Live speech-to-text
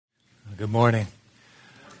Good morning.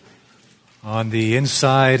 On the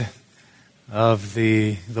inside of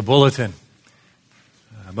the bulletin,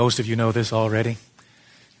 most of you know this already,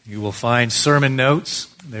 you will find sermon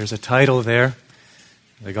notes. There's a title there,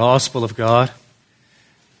 The Gospel of God.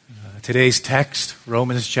 Today's text,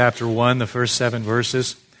 Romans chapter 1, the first 7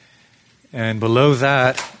 verses. And below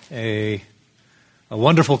that, a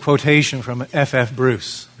wonderful quotation from F.F.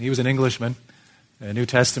 Bruce. He was an Englishman, a New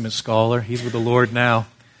Testament scholar. He's with the Lord now.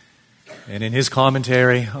 And in his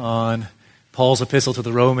commentary on Paul's epistle to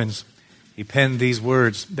the Romans, he penned these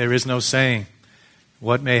words: "There is no saying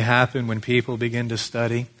what may happen when people begin to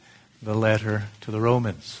study the letter to the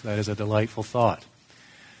Romans." That is a delightful thought.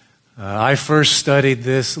 I first studied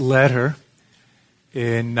this letter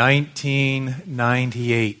in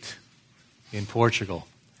 1998 in Portugal.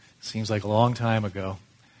 Seems like a long time ago.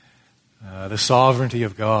 The sovereignty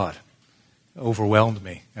of God overwhelmed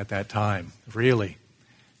me at that time, really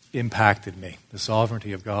impacted me, the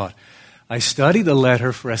sovereignty of God. I studied the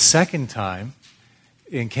letter for a second time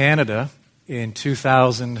in Canada in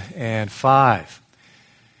 2005.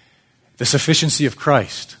 The sufficiency of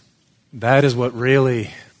Christ. That is what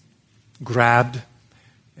really grabbed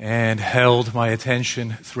and held my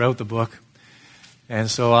attention throughout the book.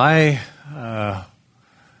 And so I,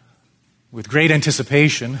 with great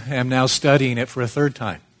anticipation, am now studying it for a third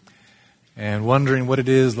time and wondering what it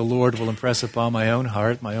is the Lord will impress upon my own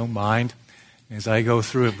heart, my own mind. As I go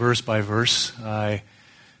through it verse by verse, I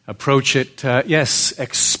approach it,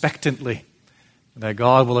 expectantly, that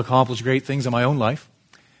God will accomplish great things in my own life,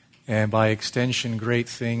 and by extension, great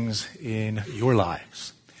things in your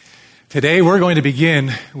lives. Today, we're going to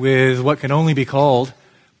begin with what can only be called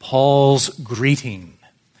Paul's greeting.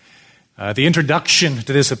 The introduction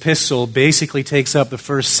to this epistle basically takes up the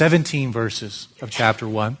first 17 verses of chapter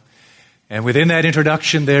 1. And within that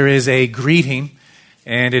introduction, there is a greeting,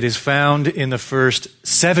 and it is found in the first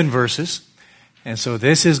 7 verses. And so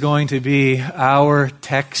this is going to be our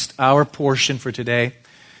text, our portion for today.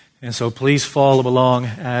 And so please follow along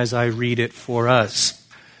as I read it for us.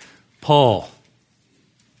 Paul,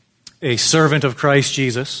 a servant of Christ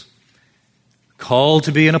Jesus, called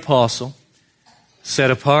to be an apostle,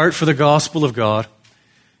 set apart for the gospel of God,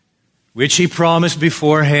 which he promised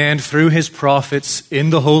beforehand through his prophets in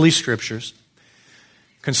the Holy Scriptures,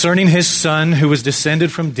 concerning his Son, who was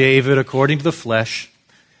descended from David according to the flesh,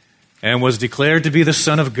 and was declared to be the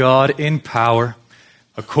Son of God in power,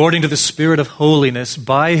 according to the Spirit of holiness,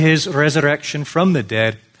 by his resurrection from the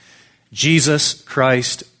dead, Jesus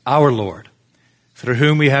Christ our Lord, through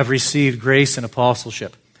whom we have received grace and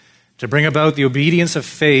apostleship, to bring about the obedience of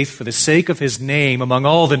faith for the sake of his name among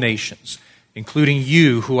all the nations, including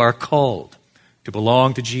you who are called to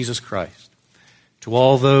belong to Jesus Christ. To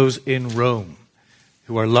all those in Rome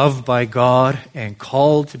who are loved by God and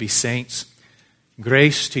called to be saints,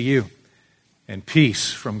 grace to you and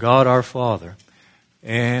peace from God our Father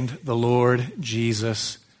and the Lord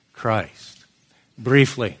Jesus Christ.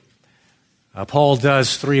 Briefly, Paul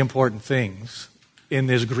does 3 important things in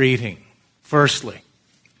this greeting. Firstly,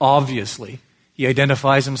 obviously, he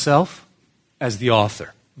identifies himself as the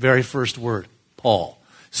author. Very first word, Paul.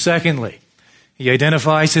 Secondly, he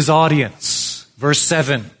identifies his audience. Verse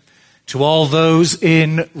 7, to all those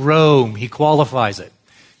in Rome, he qualifies it.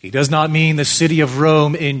 He does not mean the city of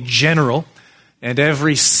Rome in general and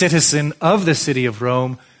every citizen of the city of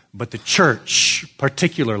Rome, but the church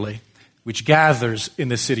particularly, which gathers in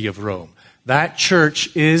the city of Rome. That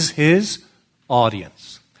church is his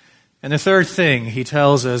audience. And the third thing he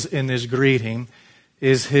tells us in this greeting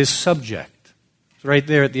is his subject. It's right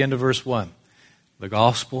there at the end of verse 1. The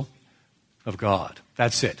gospel of God.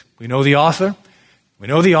 That's it. We know the author, we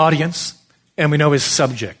know the audience, and we know his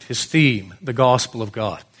subject, his theme, the gospel of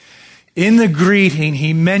God. In the greeting,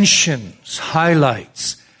 he mentions,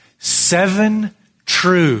 highlights 7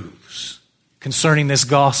 truths concerning this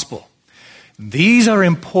gospel. These are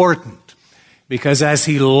important because as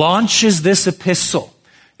he launches this epistle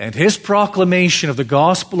and his proclamation of the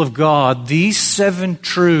gospel of God, these 7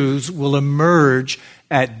 truths will emerge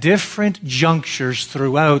at different junctures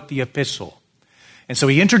throughout the epistle. And so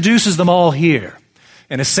he introduces them all here.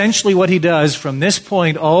 And essentially what he does from this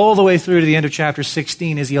point all the way through to the end of chapter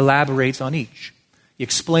 16 is he elaborates on each. He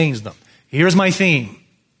explains them. Here's my theme.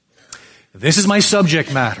 This is my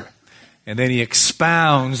subject matter. And then he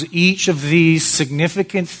expounds each of these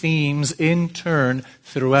significant themes in turn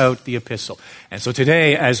throughout the epistle. And so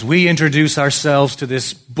today, as we introduce ourselves to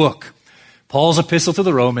this book, Paul's epistle to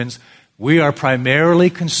the Romans, we are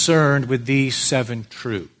primarily concerned with these 7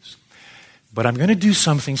 truths. But I'm going to do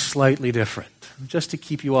something slightly different, just to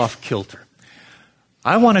keep you off kilter.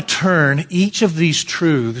 I want to turn each of these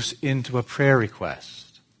truths into a prayer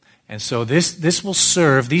request. And so this will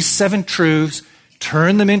serve, these 7 truths,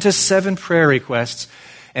 turn them into 7 prayer requests,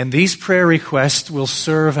 and these prayer requests will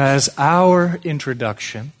serve as our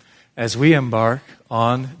introduction as we embark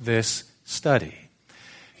on this study.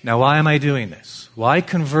 Now, why am I doing this? Why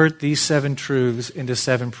convert these 7 truths into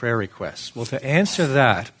 7 prayer requests? Well, to answer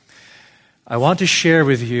that, I want to share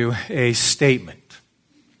with you a statement.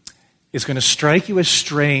 It's going to strike you as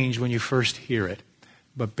strange when you first hear it,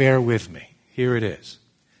 but bear with me. Here it is.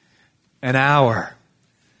 An hour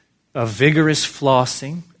of vigorous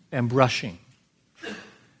flossing and brushing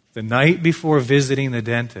the night before visiting the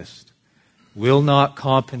dentist will not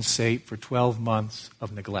compensate for 12 months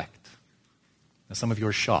of neglect. Now, some of you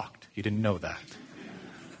are shocked. You didn't know that.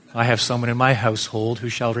 I have someone in my household who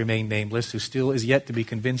shall remain nameless who still is yet to be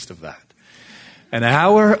convinced of that. An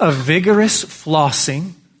hour of vigorous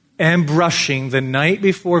flossing and brushing the night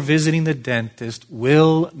before visiting the dentist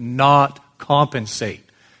will not compensate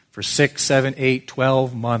for 6, 7, 8,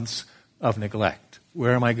 12 months of neglect.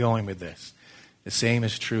 Where am I going with this? The same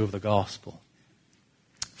is true of the gospel.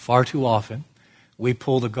 Far too often, we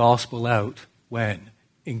pull the gospel out when?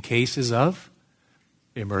 In cases of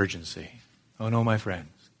emergency. Oh no, my friends.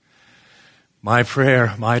 My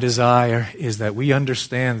prayer, my desire is that we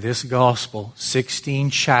understand this gospel, 16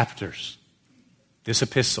 chapters, this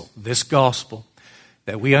epistle, this gospel,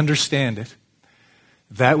 that we understand it,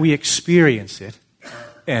 that we experience it,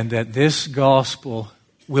 and that this gospel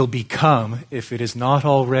will become, if it is not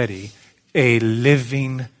already, a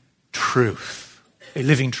living truth. A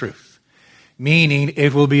living truth. Meaning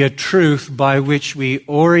it will be a truth by which we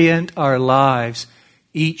orient our lives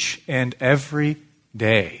each and every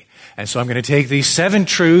day. And so I'm going to take these 7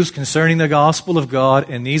 truths concerning the gospel of God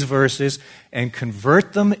in these verses and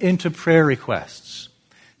convert them into prayer requests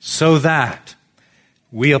so that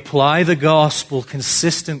we apply the gospel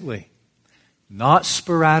consistently, not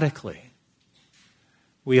sporadically.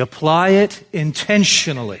 We apply it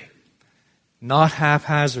intentionally, not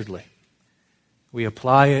haphazardly. We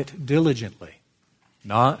apply it diligently,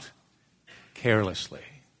 not carelessly.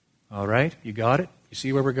 All right? You got it? You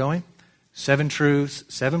see where we're going? 7 truths,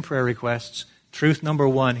 7 prayer requests. Truth number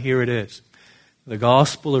 1, here it is. The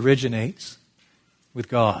gospel originates with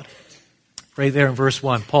God. Right there in verse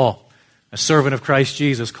 1, Paul, a servant of Christ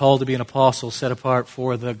Jesus, called to be an apostle, set apart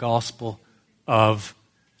for the gospel of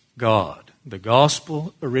God. The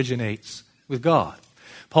gospel originates with God.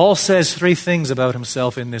 Paul says 3 things about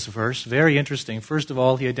himself in this verse. Very interesting. First of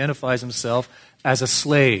all, he identifies himself as a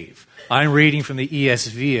slave. I'm reading from the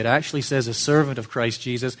ESV. It actually says a servant of Christ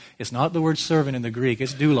Jesus. It's not the word servant in the Greek.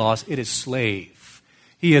 It's doulos. It is slave.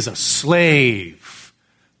 He is a slave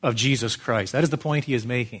of Jesus Christ. That is the point he is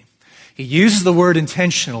making. He uses the word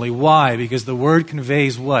intentionally. Why? Because the word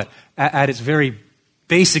conveys what? At its very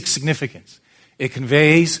basic significance. It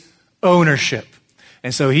conveys ownership.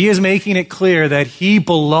 And so he is making it clear that he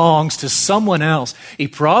belongs to someone else. He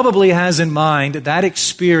probably has in mind that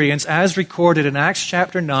experience as recorded in Acts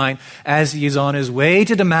chapter 9 as he is on his way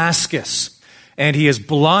to Damascus. And he is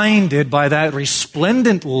blinded by that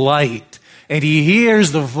resplendent light. And he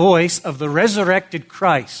hears the voice of the resurrected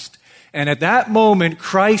Christ. And at that moment,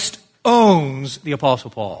 Christ owns the Apostle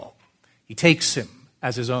Paul. He takes him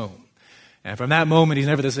as his own. And from that moment, he's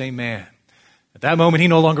never the same man. At that moment, he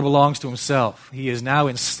no longer belongs to himself. He is now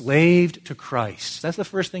enslaved to Christ. That's the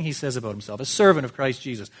first thing he says about himself, a servant of Christ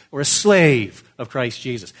Jesus, or a slave of Christ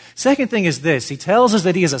Jesus. Second thing is this. He tells us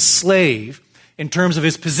that he is a slave in terms of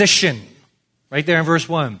his position. Right there in verse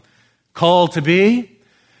 1. Called to be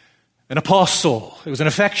an apostle. It was an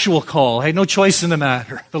effectual call. I had no choice in the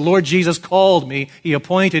matter. The Lord Jesus called me. He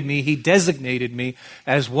appointed me. He designated me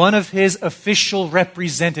as one of his official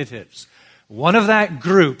representatives. One of that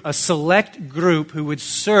group, a select group who would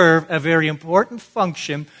serve a very important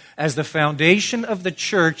function as the foundation of the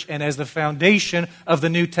church and as the foundation of the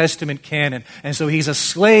New Testament canon. And so he's a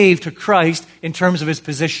slave to Christ in terms of his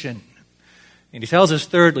position. And he tells us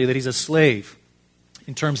thirdly that he's a slave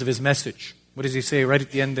in terms of his message. What does he say right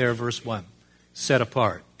at the end there of verse 1? Set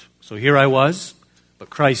apart. So here I was, but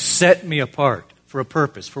Christ set me apart for a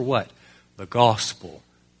purpose. For what? The gospel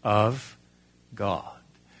of God.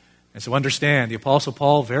 And so understand, the Apostle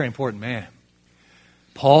Paul, very important man.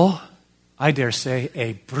 Paul, I dare say,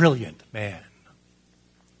 a brilliant man.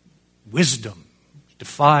 Wisdom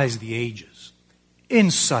defies the ages.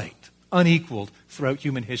 Insight unequaled throughout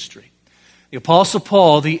human history. The Apostle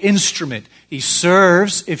Paul, the instrument, he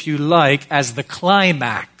serves, if you like, as the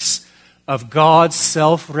climax of God's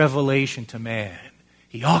self-revelation to man.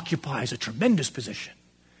 He occupies a tremendous position,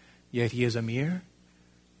 yet he is a mere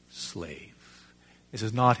slave. This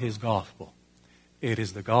is not his gospel. It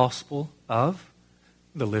is the gospel of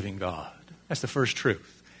the living God. That's the first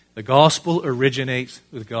truth. The gospel originates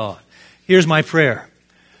with God. Here's my prayer.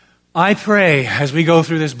 I pray as we go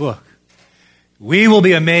through this book, we will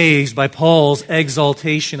be amazed by Paul's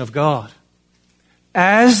exaltation of God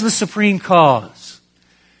as the supreme cause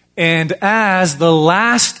and as the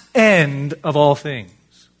last end of all things.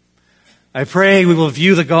 I pray we will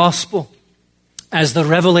view the gospel as the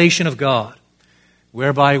revelation of God,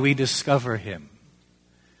 whereby we discover him.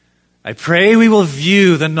 I pray we will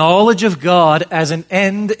view the knowledge of God as an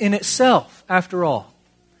end in itself, after all.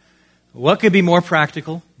 What could be more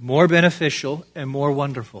practical, more beneficial, and more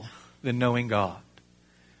wonderful than knowing God?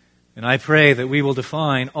 And I pray that we will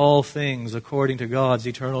define all things according to God's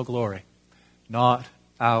eternal glory, not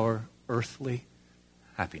our earthly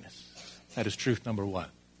happiness. That is truth number one.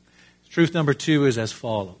 Truth number two is as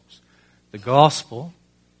follows. The gospel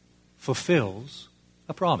fulfills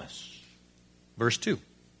a promise. Verse 2.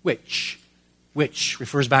 Which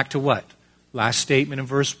refers back to what? Last statement in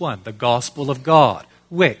verse 1. The gospel of God.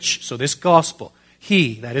 Which, so this gospel,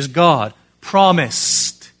 he, that is God,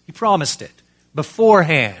 promised. He promised it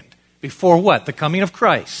beforehand. Before what? The coming of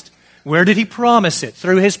Christ. Where did he promise it?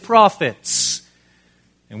 Through his prophets.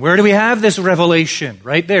 And where do we have this revelation?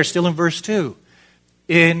 Right there, still in verse 2.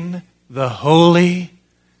 In the Holy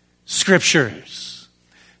Scriptures.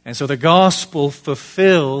 And so the gospel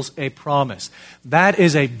fulfills a promise. That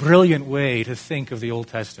is a brilliant way to think of the Old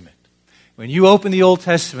Testament. When you open the Old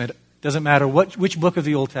Testament, doesn't matter which book of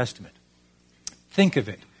the Old Testament, think of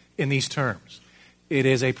it in these terms. It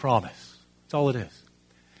is a promise. That's all it is.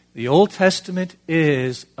 The Old Testament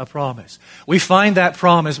is a promise. We find that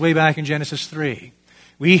promise way back in Genesis 3.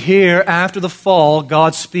 We hear after the fall,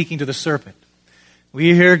 God speaking to the serpent.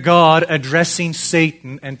 We hear God addressing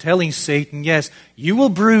Satan and telling Satan, yes, you will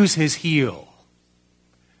bruise his heel,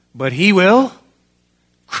 but he will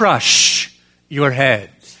crush your head.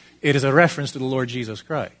 It is a reference to the Lord Jesus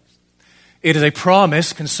Christ. It is a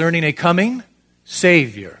promise concerning a coming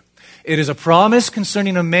Savior. It is a promise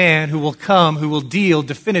concerning a man who will come, who will deal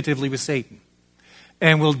definitively with Satan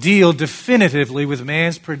and will deal definitively with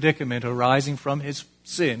man's predicament arising from his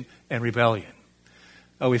sin and rebellion.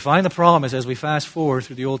 We find the promise as we fast forward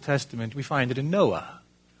through the Old Testament. We find it in Noah.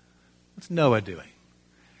 What's Noah doing?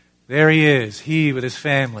 There he is, he with his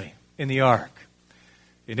family in the ark.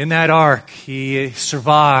 And in that ark, he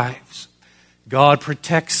survives. God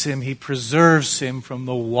protects him. He preserves him from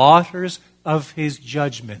the waters of his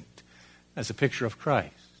judgment. That's a picture of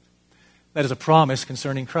Christ. That is a promise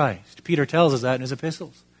concerning Christ. Peter tells us that in his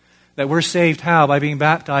epistles. That we're saved how? By being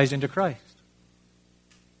baptized into Christ.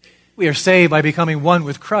 We are saved by becoming one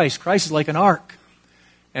with Christ. Christ is like an ark.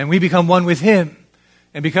 And we become one with him.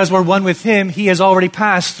 And because we're one with him, he has already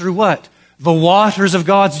passed through what? The waters of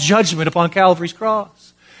God's judgment upon Calvary's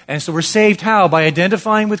cross. And so we're saved how? By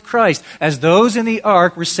identifying with Christ. As those in the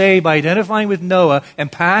ark were saved by identifying with Noah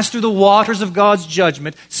and passed through the waters of God's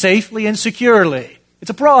judgment safely and securely. It's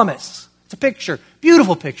a promise. It's a picture.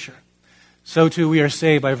 Beautiful picture. So too we are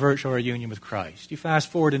saved by virtue of our union with Christ. You fast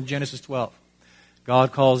forward in Genesis 12.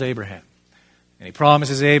 God calls Abraham. And he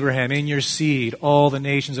promises Abraham, in your seed, all the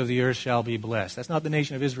nations of the earth shall be blessed. That's not the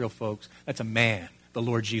nation of Israel, folks. That's a man, the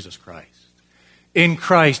Lord Jesus Christ. In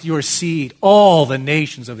Christ, your seed, all the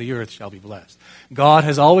nations of the earth shall be blessed. God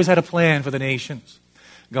has always had a plan for the nations.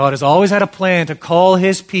 God has always had a plan to call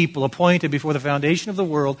his people appointed before the foundation of the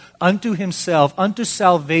world unto himself, unto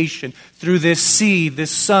salvation through this seed,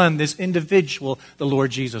 this son, this individual, the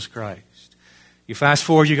Lord Jesus Christ. You fast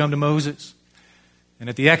forward, you come to Moses. And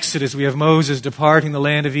at the Exodus, we have Moses departing the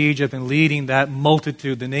land of Egypt and leading that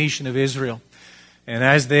multitude, the nation of Israel. And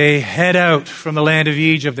as they head out from the land of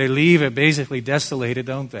Egypt, they leave it basically desolated,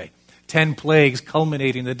 don't they? 10 plagues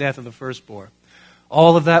culminating in the death of the firstborn.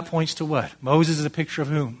 All of that points to what? Moses is a picture of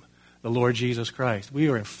whom? The Lord Jesus Christ. We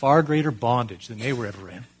are in far greater bondage than they were ever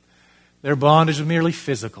in. Their bondage was merely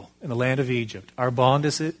physical in the land of Egypt. Our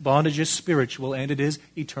bondage is spiritual and it is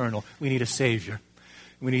eternal. We need a Savior.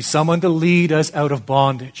 We need someone to lead us out of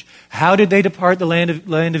bondage. How did they depart the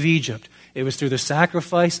land of Egypt? It was through the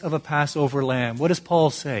sacrifice of a Passover lamb. What does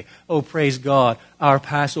Paul say? Oh, praise God, our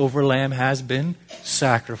Passover lamb has been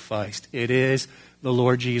sacrificed. It is the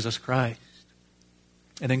Lord Jesus Christ.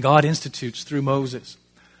 And then God institutes through Moses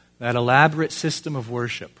that elaborate system of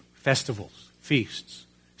worship, festivals, feasts,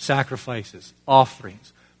 sacrifices,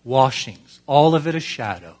 offerings, washings, all of it a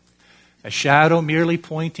shadow. A shadow merely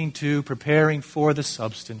pointing to, preparing for the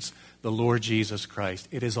substance, the Lord Jesus Christ.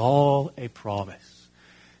 It is all a promise.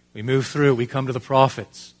 We move through, we come to the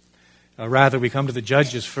prophets. We come to the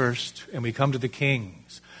judges first, and we come to the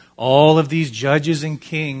kings. All of these judges and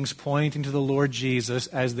kings pointing to the Lord Jesus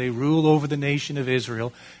as they rule over the nation of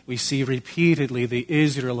Israel. We see repeatedly the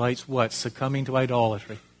Israelites, succumbing to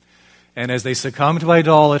idolatry. And as they succumb to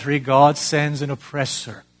idolatry, God sends an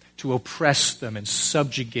oppressor to oppress them and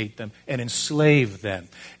subjugate them and enslave them.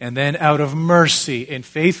 And then out of mercy and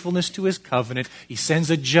faithfulness to his covenant, he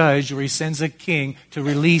sends a judge or he sends a king to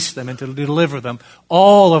release them and to deliver them.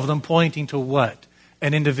 All of them pointing to what?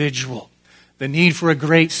 An individual. The need for a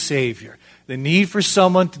great Savior. The need for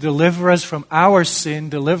someone to deliver us from our sin,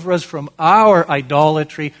 deliver us from our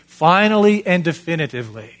idolatry, finally and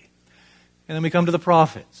definitively. And then we come to the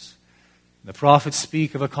prophets. The prophets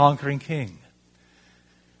speak of a conquering king.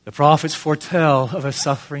 The prophets foretell of a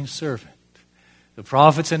suffering servant. The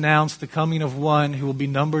prophets announce the coming of one who will be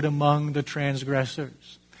numbered among the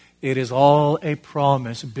transgressors. It is all a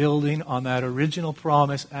promise building on that original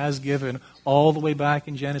promise as given all the way back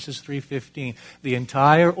in Genesis 3:15. The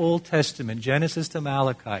entire Old Testament, Genesis to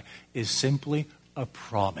Malachi, is simply a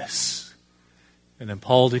promise. And then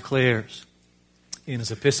Paul declares in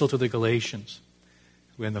his epistle to the Galatians,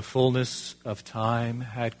 when the fullness of time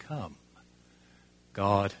had come,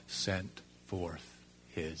 God sent forth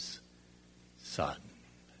his Son.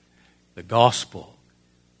 The gospel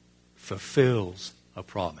fulfills a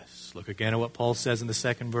promise. Look again at what Paul says in the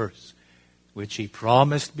second verse, which he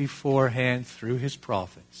promised beforehand through his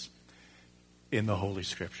prophets in the Holy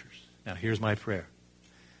Scriptures. Now here's my prayer.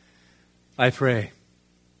 I pray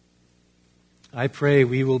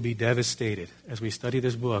we will be devastated. As we study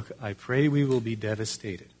this book, I pray we will be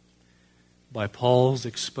devastated by Paul's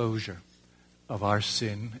exposure of our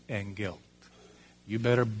sin and guilt. You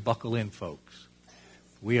better buckle in, folks.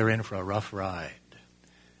 We are in for a rough ride,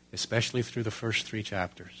 especially through the first 3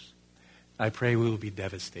 chapters. I pray we will be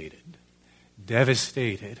devastated.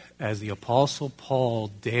 Devastated as the Apostle Paul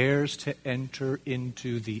dares to enter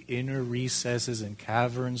into the inner recesses and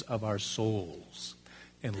caverns of our souls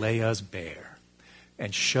and lay us bare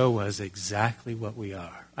and show us exactly what we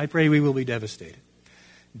are. I pray we will be devastated.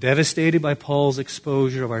 Devastated by Paul's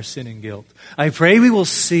exposure of our sin and guilt. I pray we will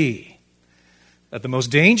see that the most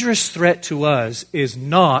dangerous threat to us is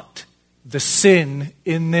not the sin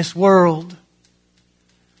in this world,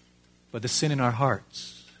 but the sin in our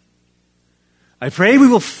hearts. I pray we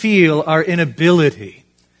will feel our inability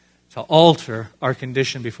to alter our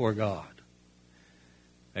condition before God.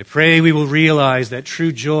 I pray we will realize that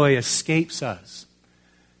true joy escapes us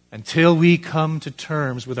until we come to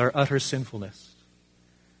terms with our utter sinfulness.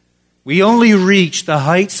 We only reach the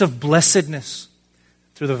heights of blessedness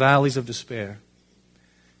through the valleys of despair.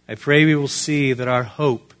 I pray we will see that our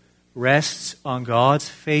hope rests on God's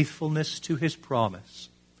faithfulness to his promise,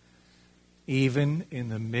 even in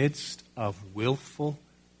the midst of willful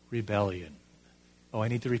rebellion. Oh, I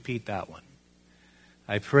need to repeat that one.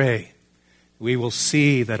 I pray we will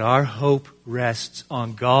see that our hope rests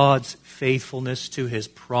on God's faithfulness to his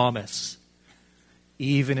promise,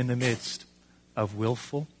 even in the midst of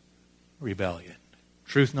willful rebellion.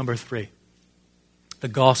 Truth number 3. The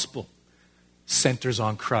gospel centers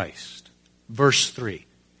on Christ. Verse 3.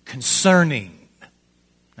 Concerning.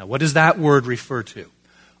 Now, what does that word refer to?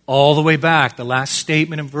 All the way back, the last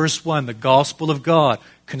statement in verse 1, the gospel of God.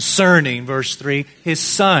 Concerning, verse 3, his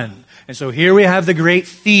Son. And so here we have the great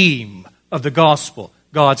theme of the gospel,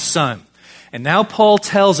 God's Son. And now Paul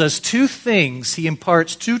tells us 2 things. He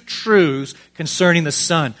imparts 2 truths concerning the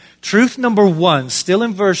Son. Truth number 1, still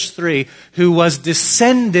in verse 3, who was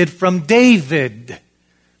descended from David,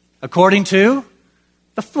 according to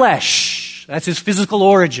the flesh. That's his physical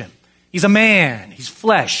origin. He's a man. He's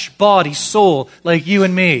flesh, body, soul, like you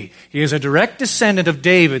and me. He is a direct descendant of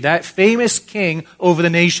David, that famous king over the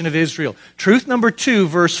nation of Israel. Truth number 2,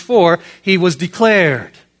 verse 4, he was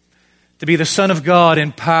declared to be the Son of God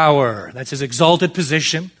in power. That's his exalted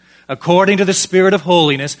position, according to the Spirit of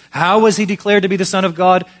holiness. How was he declared to be the Son of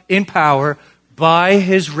God in power? By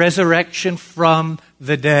his resurrection from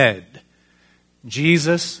the dead.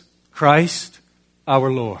 Jesus Christ,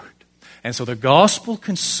 our Lord. And so the gospel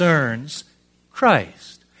concerns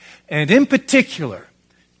Christ. And in particular,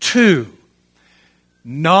 2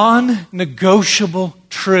 non-negotiable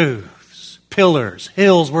truths, pillars,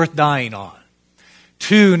 hills worth dying on.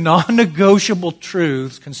 2 non-negotiable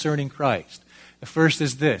truths concerning Christ. The first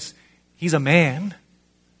is this. He's a man.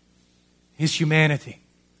 His humanity,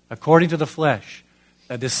 according to the flesh,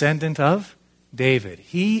 a descendant of David.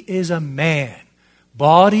 He is a man,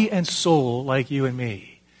 body and soul like you and me.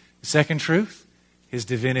 The second truth, his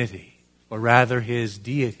divinity, or rather his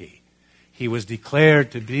deity. He was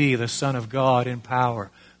declared to be the Son of God in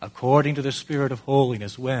power, according to the Spirit of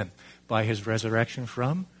holiness. When? By his resurrection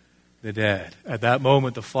from the dead. At that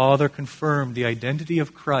moment, the Father confirmed the identity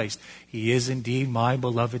of Christ. He is indeed my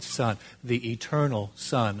beloved Son, the eternal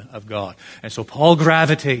Son of God. And so Paul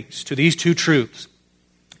gravitates to these two truths.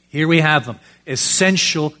 Here we have them,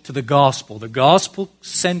 essential to the gospel. The gospel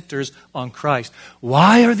centers on Christ.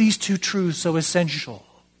 Why are these two truths so essential?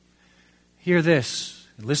 Hear this,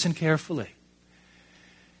 and listen carefully.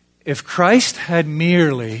 If Christ had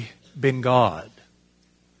merely been God,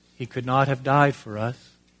 he could not have died for us.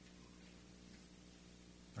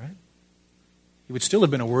 Right? He would still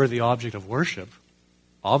have been a worthy object of worship,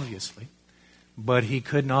 obviously, but he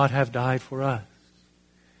could not have died for us.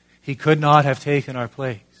 He could not have taken our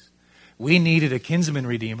place. We needed a kinsman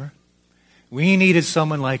redeemer. We needed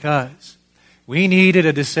someone like us. We needed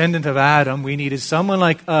a descendant of Adam. We needed someone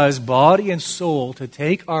like us, body and soul, to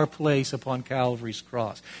take our place upon Calvary's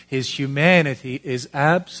cross. His humanity is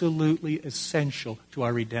absolutely essential to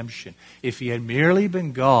our redemption. If he had merely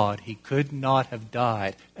been God, he could not have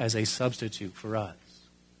died as a substitute for us.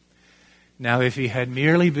 Now, if he had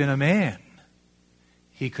merely been a man,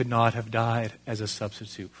 he could not have died as a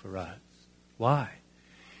substitute for us. Why?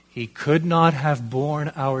 He could not have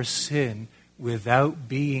borne our sin without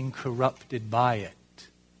being corrupted by it.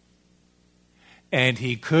 And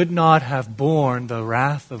he could not have borne the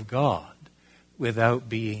wrath of God without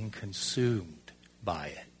being consumed by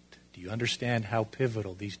it. Do you understand how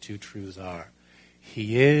pivotal these two truths are?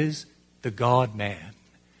 He is the God-man.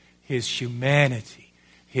 His humanity,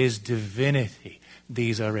 his divinity,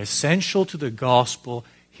 these are essential to the gospel.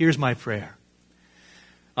 Here's my prayer.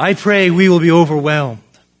 I pray we will be overwhelmed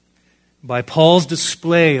by Paul's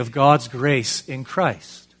display of God's grace in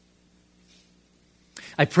Christ.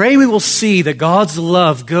 I pray we will see that God's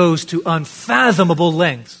love goes to unfathomable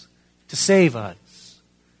lengths to save us.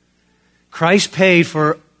 Christ paid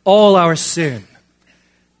for all our sin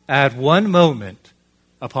at one moment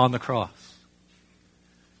upon the cross.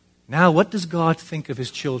 Now, what does God think of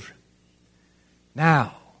his children?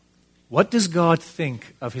 Now, what does God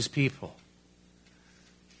think of his people?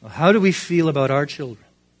 Well, how do we feel about our children?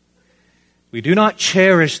 We do not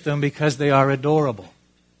cherish them because they are adorable.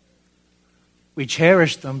 We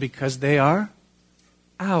cherish them because they are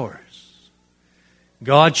ours.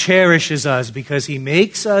 God cherishes us because he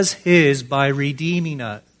makes us his by redeeming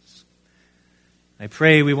us. I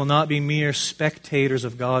pray we will not be mere spectators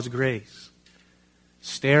of God's grace,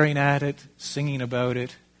 staring at it, singing about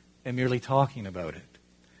it, and merely talking about it.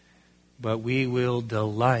 But we will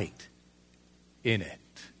delight in it.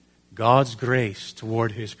 God's grace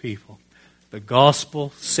toward his people. The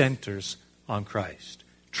gospel centers on Christ.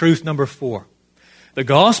 Truth number 4. The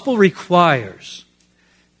gospel requires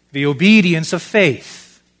the obedience of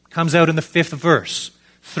faith. Comes out in the 5th verse.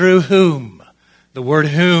 Through whom? The word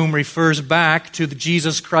whom refers back to the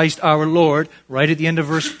Jesus Christ our Lord, right at the end of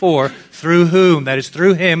verse 4. Through whom? That is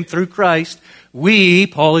through him, through Christ. We,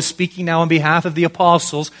 Paul is speaking now on behalf of the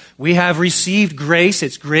apostles, we have received grace.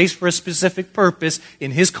 It's grace for a specific purpose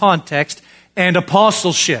in his context, and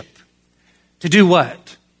apostleship. To do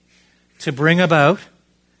what? To bring about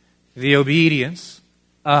the obedience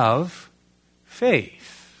of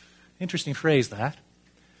faith. Interesting phrase, that.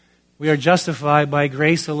 We are justified by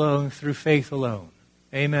grace alone, through faith alone.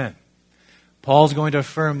 Amen. Paul's going to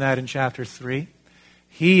affirm that in chapter 3.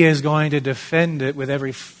 He is going to defend it with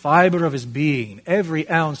every fiber of his being, every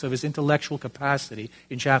ounce of his intellectual capacity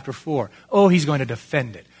in chapter 4. Oh, he's going to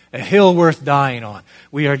defend it. A hill worth dying on.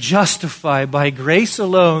 We are justified by grace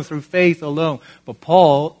alone, through faith alone. But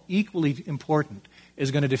Paul, equally important,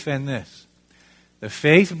 is going to defend this. The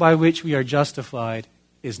faith by which we are justified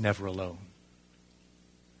is never alone.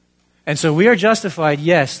 And so we are justified,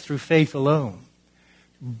 yes, through faith alone.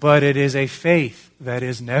 But it is a faith that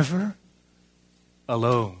is never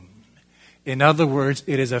alone. In other words,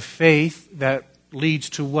 it is a faith that leads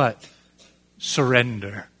to what?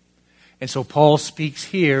 Surrender. And so Paul speaks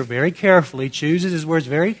here very carefully, chooses his words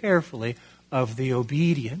very carefully, of the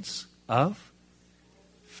obedience of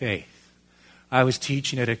faith. I was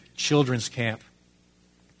teaching at a children's camp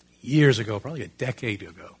years ago, probably a decade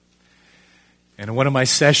ago. And in one of my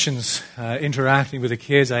sessions, interacting with the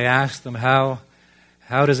kids, I asked them, how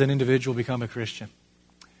does an individual become a Christian?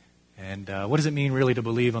 And what does it mean really to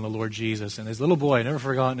believe on the Lord Jesus? And this little boy, I've never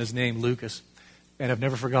forgotten his name, Lucas, and I've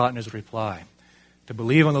never forgotten his reply. To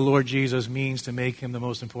believe on the Lord Jesus means to make him the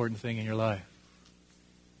most important thing in your life.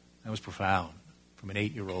 That was profound from an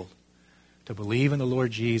 8-year-old. To believe in the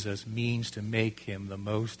Lord Jesus means to make him the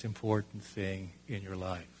most important thing in your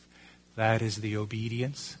life. That is the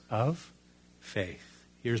obedience of faith.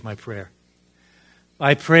 Here's my prayer.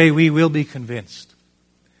 I pray we will be convinced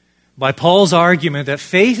by Paul's argument that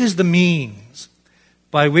faith is the means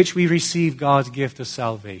by which we receive God's gift of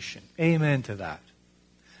salvation. Amen to that.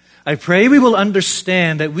 I pray we will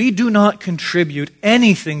understand that we do not contribute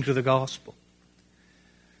anything to the gospel.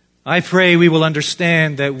 I pray we will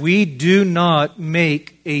understand that we do not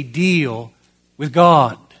make a deal with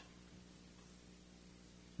God.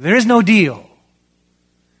 There is no deal.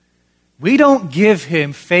 We don't give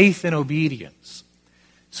Him faith and obedience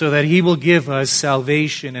so that He will give us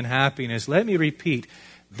salvation and happiness. Let me repeat,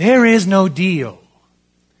 there is no deal.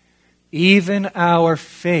 Even our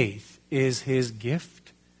faith is His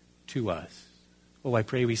gift to us. Oh, I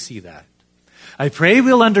pray we see that. I pray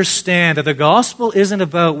we'll understand that the gospel isn't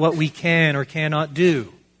about what we can or cannot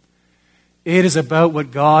do. It is about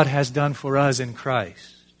what God has done for us in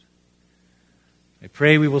Christ. I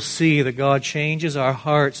pray we will see that God changes our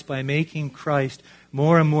hearts by making Christ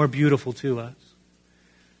more and more beautiful to us.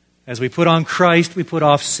 As we put on Christ, we put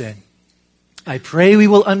off sin. I pray we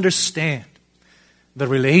will understand the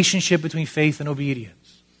relationship between faith and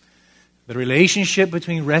obedience, the relationship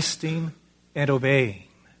between resting and obeying.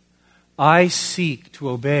 I seek to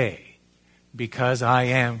obey because I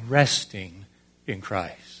am resting in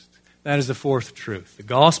Christ. That is the fourth truth. The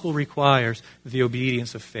gospel requires the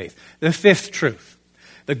obedience of faith. The fifth truth.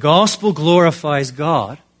 The gospel glorifies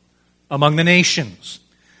God among the nations.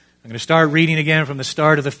 I'm going to start reading again from the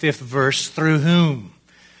start of the 5th verse. Through whom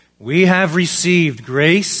we have received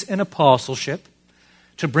grace and apostleship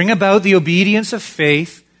to bring about the obedience of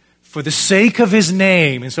faith for the sake of His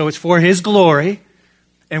name. And so it's for His glory.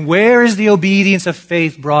 And where is the obedience of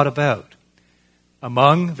faith brought about?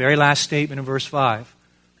 Among, very last statement in verse 5,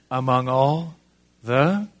 among all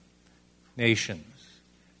the nations.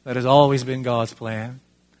 That has always been God's plan.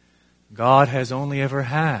 God has only ever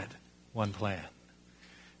had one plan.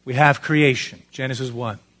 We have creation, Genesis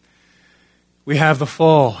 1. We have the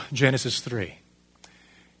fall, Genesis 3.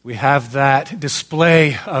 We have that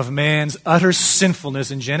display of man's utter sinfulness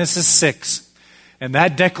in Genesis 6. And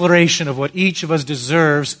that declaration of what each of us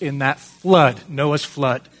deserves in that flood, Noah's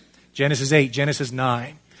flood, Genesis 8, Genesis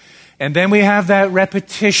 9. And then we have that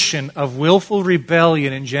repetition of willful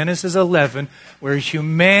rebellion in Genesis 11, where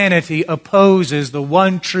humanity opposes the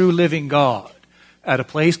one true living God at a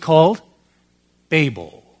place called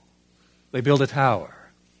Babel. They build a tower.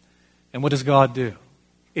 And what does God do?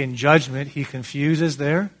 In judgment, He confuses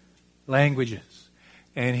their languages.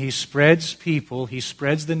 And He spreads people, He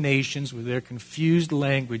spreads the nations with their confused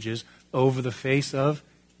languages over the face of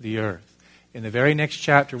the earth. In the very next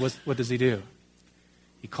chapter, what does He do?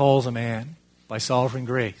 He calls a man by sovereign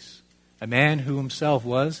grace, a man who himself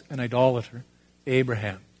was an idolater,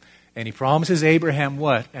 Abraham. And He promises Abraham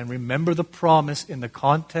what? And remember the promise in the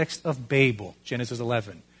context of Babel, Genesis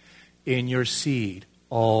 11. In your seed,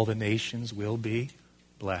 all the nations will be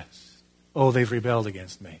blessed. Oh, they've rebelled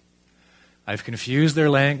against me. I've confused their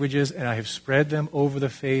languages and I have spread them over the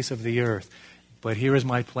face of the earth. But here is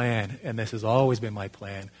my plan, and this has always been my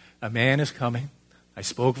plan. A man is coming. I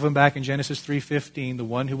spoke of him back in Genesis 3:15, the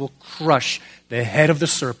one who will crush the head of the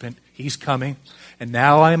serpent. He's coming. And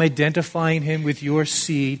now I am identifying him with your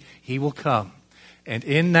seed. He will come. And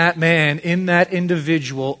in that man, in that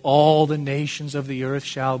individual, all the nations of the earth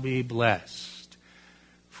shall be blessed.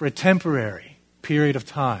 For a temporary period of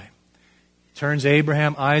time. Turns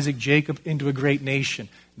Abraham, Isaac, Jacob into a great nation.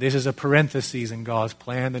 This is a parenthesis in God's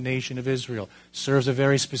plan. The nation of Israel serves a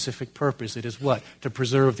very specific purpose. It is what? To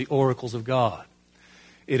preserve the oracles of God.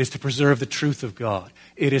 It is to preserve the truth of God.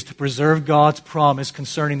 It is to preserve God's promise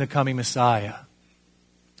concerning the coming Messiah.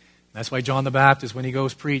 That's why John the Baptist, when he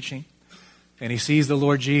goes preaching and he sees the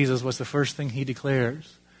Lord Jesus, what's the first thing he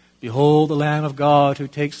declares? Behold the Lamb of God who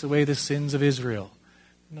takes away the sins of Israel.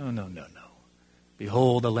 No.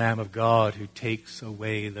 Behold the Lamb of God who takes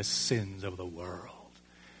away the sins of the world.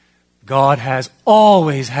 God has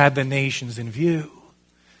always had the nations in view.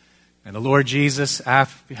 And the Lord Jesus,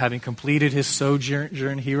 after having completed His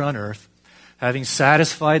sojourn here on earth, having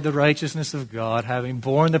satisfied the righteousness of God, having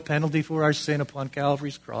borne the penalty for our sin upon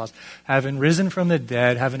Calvary's cross, having risen from the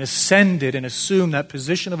dead, having ascended and assumed that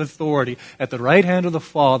position of authority at the right hand of the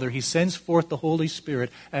Father, He sends forth the Holy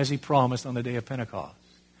Spirit as He promised on the day of Pentecost.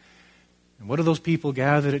 And what do those people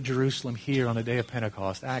gathered at Jerusalem hear on the day of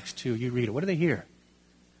Pentecost? Acts 2, you read it. What do they hear?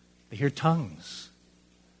 They hear tongues.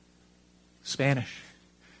 Spanish.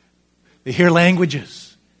 They hear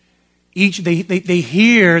languages. They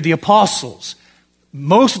hear the apostles,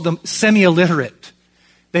 most of them semi-illiterate.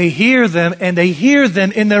 They hear them, and they hear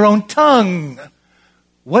them in their own tongue.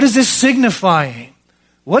 What is this signifying?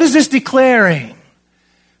 What is this declaring?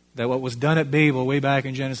 That what was done at Babel way back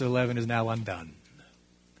in Genesis 11 is now undone.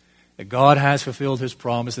 That God has fulfilled His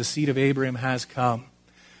promise. The seed of Abraham has come.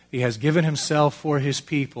 He has given himself for his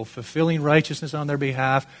people, fulfilling righteousness on their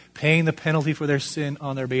behalf, paying the penalty for their sin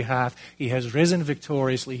on their behalf. He has risen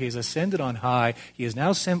victoriously. He has ascended on high. He has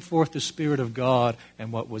now sent forth the Spirit of God,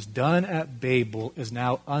 and what was done at Babel is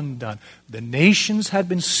now undone. The nations had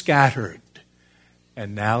been scattered,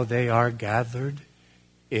 and now they are gathered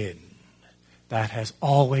in. That has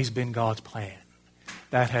always been God's plan.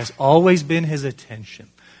 That has always been his attention.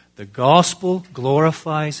 The gospel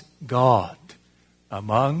glorifies God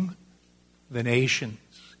among the nations.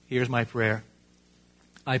 Here's my prayer.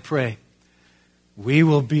 I pray we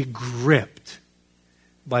will be gripped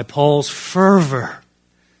by Paul's fervor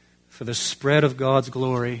for the spread of God's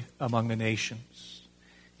glory among the nations.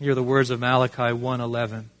 Hear the words of Malachi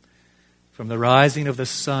 1:11. From the rising of the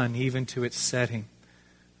sun even to its setting,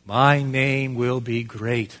 my name will be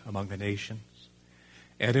great among the nations.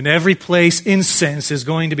 And in every place incense is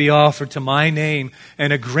going to be offered to my name,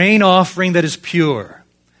 and a grain offering that is pure.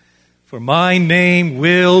 For my name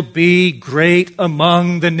will be great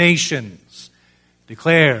among the nations,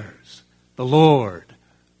 declares the Lord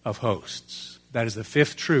of hosts. That is the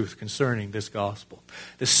fifth truth concerning this gospel.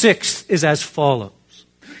 The sixth is as follows.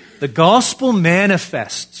 The gospel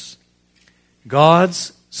manifests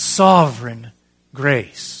God's sovereign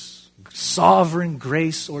grace. Sovereign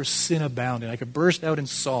grace or sin abounding. I could burst out in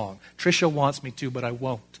song. Tricia wants me to, but I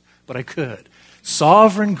won't. But I could.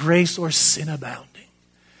 Sovereign grace or sin abounding.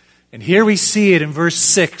 And here we see it in verse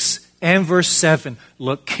 6 and verse 7.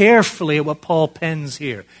 Look carefully at what Paul pens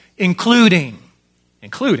here. Including.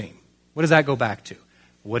 What does that go back to?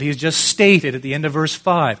 What he has just stated at the end of verse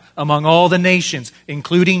 5. Among all the nations,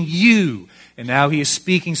 including you. And now he is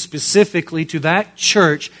speaking specifically to that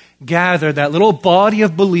church gathered, that little body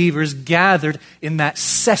of believers gathered in that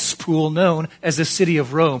cesspool known as the city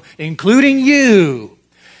of Rome, including you.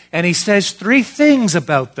 And he says three things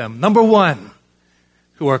about them. Number one,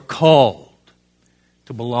 who are called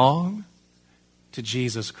to belong to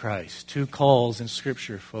Jesus Christ. Two calls in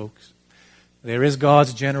Scripture, folks. There is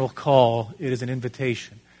God's general call. It is an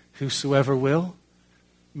invitation. Whosoever will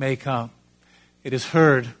may come. It is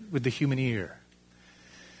heard with the human ear.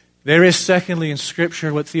 There is, secondly, in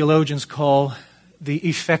Scripture what theologians call the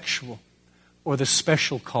effectual or the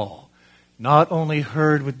special call. Not only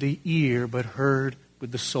heard with the ear, but heard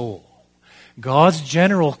with the soul. God's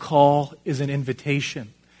general call is an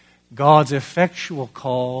invitation. God's effectual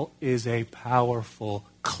call is a powerful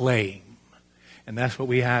claim. And that's what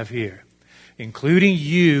we have here. Including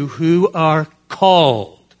you who are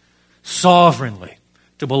called sovereignly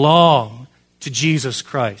to belong to Jesus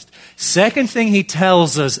Christ. Second thing he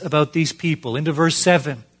tells us about these people, into verse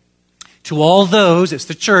 7. To all those, it's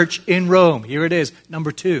the church in Rome. Here it is,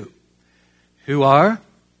 number 2. Who are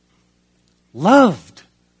loved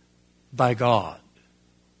by God.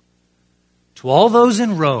 To all those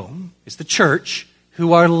in Rome, it's the church,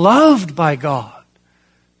 who are loved by God.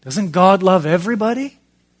 Doesn't God love everybody?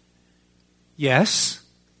 Yes,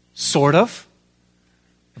 sort of.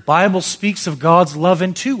 The Bible speaks of God's love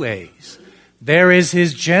in two ways. There is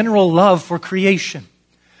his general love for creation.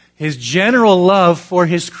 His general love for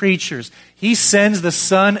his creatures. He sends the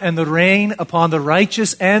sun and the rain upon the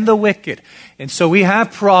righteous and the wicked. And so we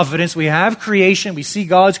have providence, we have creation, we see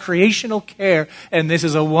God's creational care, and this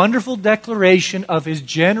is a wonderful declaration of his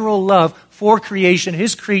general love for creation,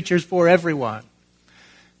 his creatures, for everyone.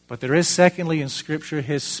 But there is, secondly, in Scripture,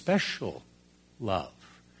 his special love.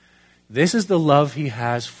 This is the love he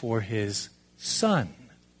has for his Son.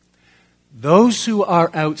 Those who are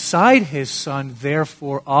outside his Son,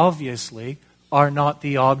 therefore, obviously, are not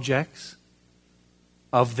the objects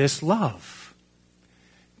of this love.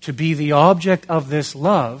 To be the object of this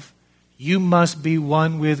love, you must be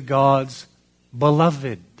one with God's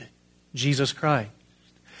beloved, Jesus Christ.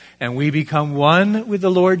 And we become one with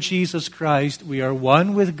the Lord Jesus Christ. We are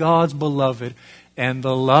one with God's beloved. And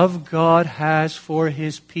the love God has for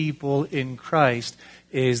his people in Christ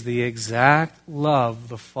is the exact love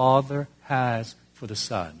the Father has for the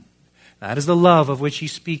Son. That is the love of which he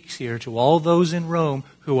speaks here to all those in Rome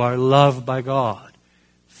who are loved by God.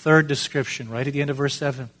 Third description, right at the end of verse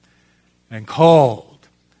 7. And called,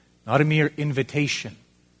 not a mere invitation.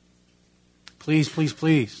 Please, please,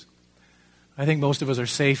 please. I think most of us are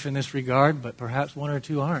safe in this regard, but perhaps one or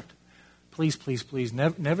two aren't. Please, please, please,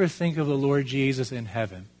 never think of the Lord Jesus in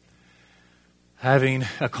heaven, having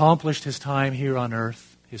accomplished his time here on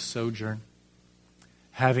earth, his sojourn,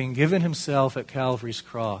 having given himself at Calvary's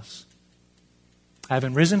cross,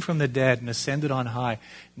 having risen from the dead and ascended on high.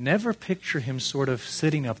 Never picture him sort of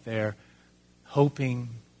sitting up there hoping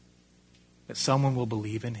that someone will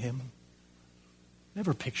believe in him.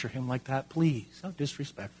 Never picture him like that, please. How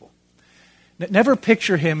disrespectful. Never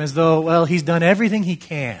picture him as though, well, he's done everything he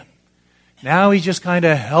can. Now he's just kind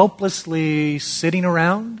of helplessly sitting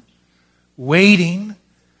around, waiting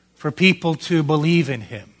for people to believe in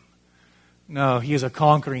him. No, he is a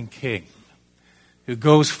conquering king who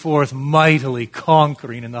goes forth mightily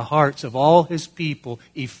conquering in the hearts of all his people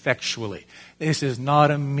effectually. This is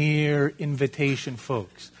not a mere invitation,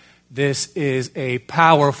 folks. This is a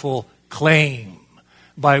powerful claim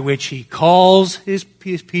by which he calls his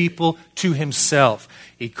people to himself.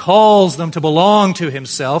 He calls them to belong to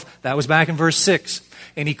himself. That was back in verse 6.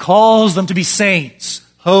 And he calls them to be saints,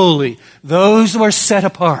 holy, those who are set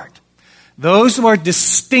apart. Those who are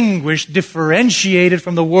distinguished, differentiated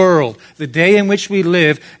from the world, the day in which we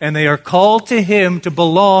live, and they are called to him to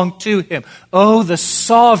belong to him. Oh, the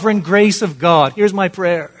sovereign grace of God. Here's my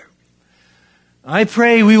prayer. I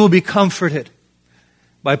pray we will be comforted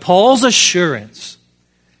by Paul's assurance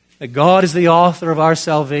that God is the author of our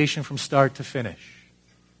salvation from start to finish.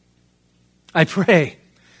 I pray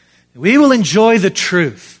that we will enjoy the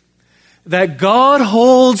truth that God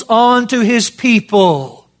holds on to his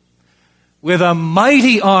people with a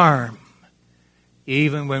mighty arm,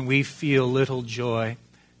 even when we feel little joy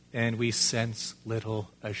and we sense little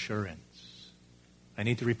assurance. I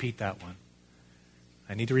need to repeat that one.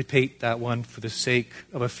 I need to repeat that one for the sake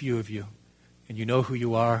of a few of you. And you know who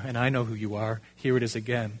you are, and I know who you are. Here it is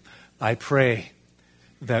again. I pray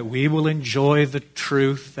that we will enjoy the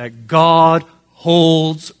truth that God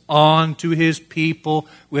holds on to his people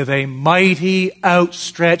with a mighty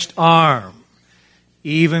outstretched arm,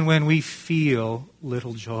 even when we feel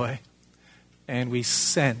little joy and we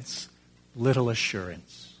sense little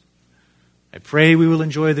assurance. I pray we will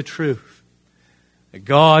enjoy the truth that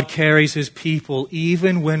God carries his people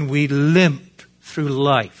even when we limp through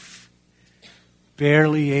life,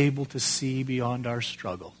 barely able to see beyond our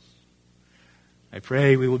struggles. I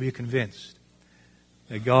pray we will be convinced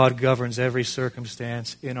that God governs every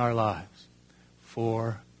circumstance in our lives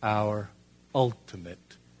for our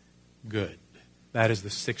ultimate good. That is the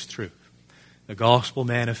sixth truth. The gospel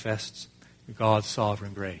manifests God's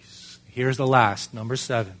sovereign grace. Here's the last, number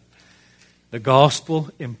 7. The gospel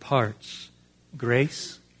imparts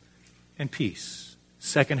grace and peace.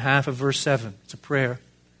 Second half of verse 7. It's a prayer.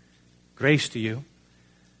 Grace to you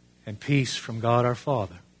and peace from God our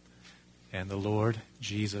Father and the Lord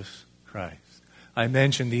Jesus Christ. I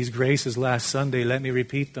mentioned these graces last Sunday. Let me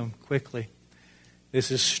repeat them quickly.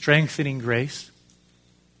 This is strengthening grace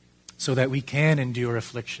so that we can endure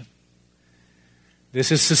affliction.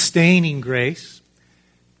 This is sustaining grace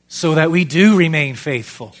so that we do remain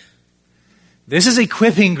faithful. This is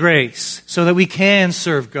equipping grace so that we can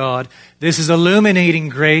serve God. This is illuminating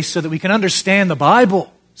grace so that we can understand the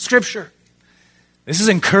Bible, Scripture. This is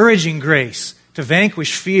encouraging grace to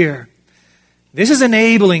vanquish fear. This is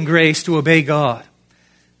enabling grace to obey God.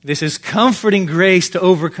 This is comforting grace to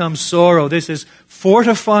overcome sorrow. This is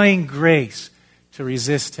fortifying grace to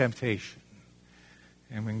resist temptation.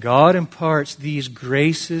 And when God imparts these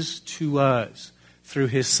graces to us through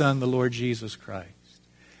his Son, the Lord Jesus Christ,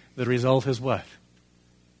 the result is what?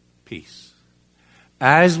 Peace.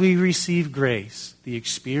 As we receive grace, the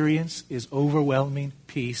experience is overwhelming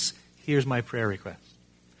peace. Here's my prayer request.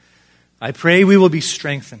 I pray we will be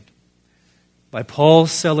strengthened by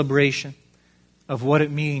Paul's celebration of what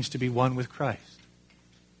it means to be one with Christ.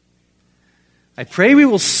 I pray we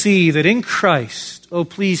will see that in Christ, oh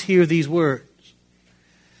please hear these words,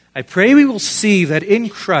 I pray we will see that in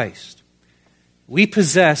Christ we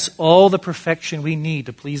possess all the perfection we need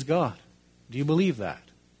to please God. Do you believe that?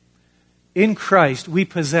 In Christ we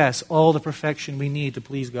possess all the perfection we need to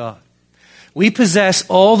please God. We possess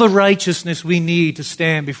all the righteousness we need to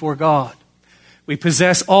stand before God. We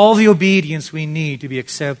possess all the obedience we need to be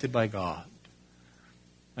accepted by God.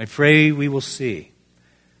 I pray we will see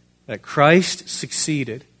that Christ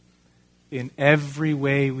succeeded in every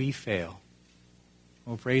way we fail.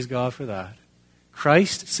 Oh, praise God for that.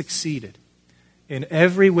 Christ succeeded in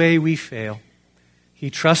every way we fail. He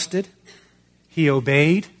trusted, he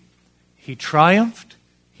obeyed, he triumphed,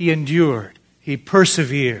 he endured, he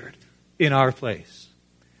persevered in our place.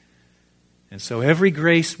 And so every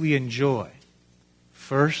grace we enjoy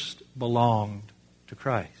first belonged to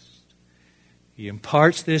Christ. He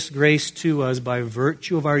imparts this grace to us by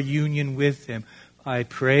virtue of our union with him. I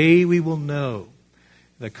pray we will know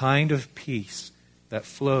the kind of peace that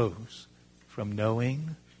flows from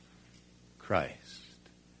knowing Christ.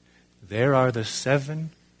 There are the 7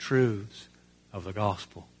 truths of the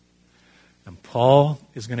gospel. And Paul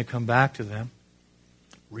is going to come back to them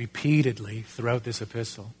repeatedly throughout this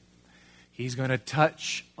epistle. He's going to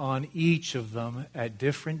touch on each of them at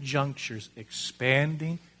different junctures,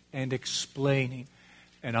 expanding and explaining.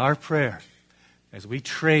 And our prayer, as we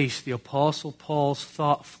trace the Apostle Paul's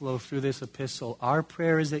thought flow through this epistle, our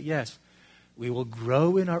prayer is that, yes, we will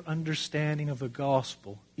grow in our understanding of the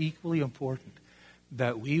gospel, equally important,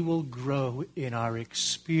 that we will grow in our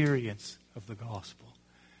experience of the gospel,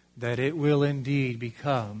 that it will indeed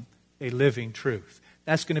become a living truth.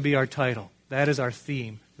 That's going to be our title. That is our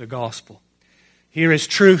theme, the gospel. Here is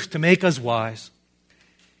truth to make us wise.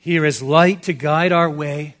 Here is light to guide our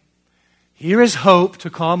way. Here is hope to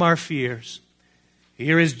calm our fears.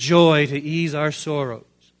 Here is joy to ease our sorrows.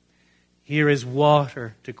 Here is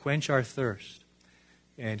water to quench our thirst.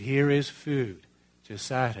 And here is food to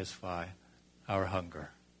satisfy our hunger.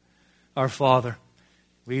 Our Father,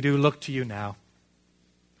 we do look to you now,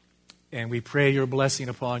 and we pray your blessing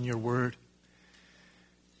upon your word.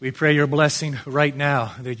 We pray your blessing right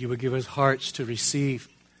now, that you would give us hearts to receive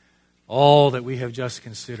all that we have just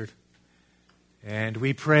considered. And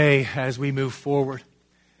we pray as we move forward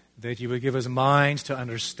that you would give us minds to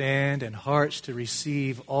understand and hearts to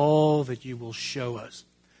receive all that you will show us,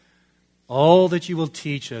 all that you will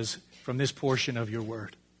teach us from this portion of your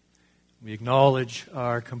word. We acknowledge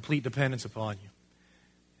our complete dependence upon you.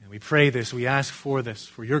 And we pray this, we ask for this,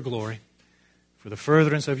 for your glory, for the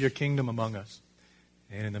furtherance of your kingdom among us.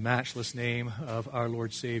 And in the matchless name of our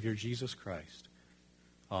Lord Savior, Jesus Christ.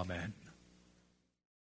 Amen.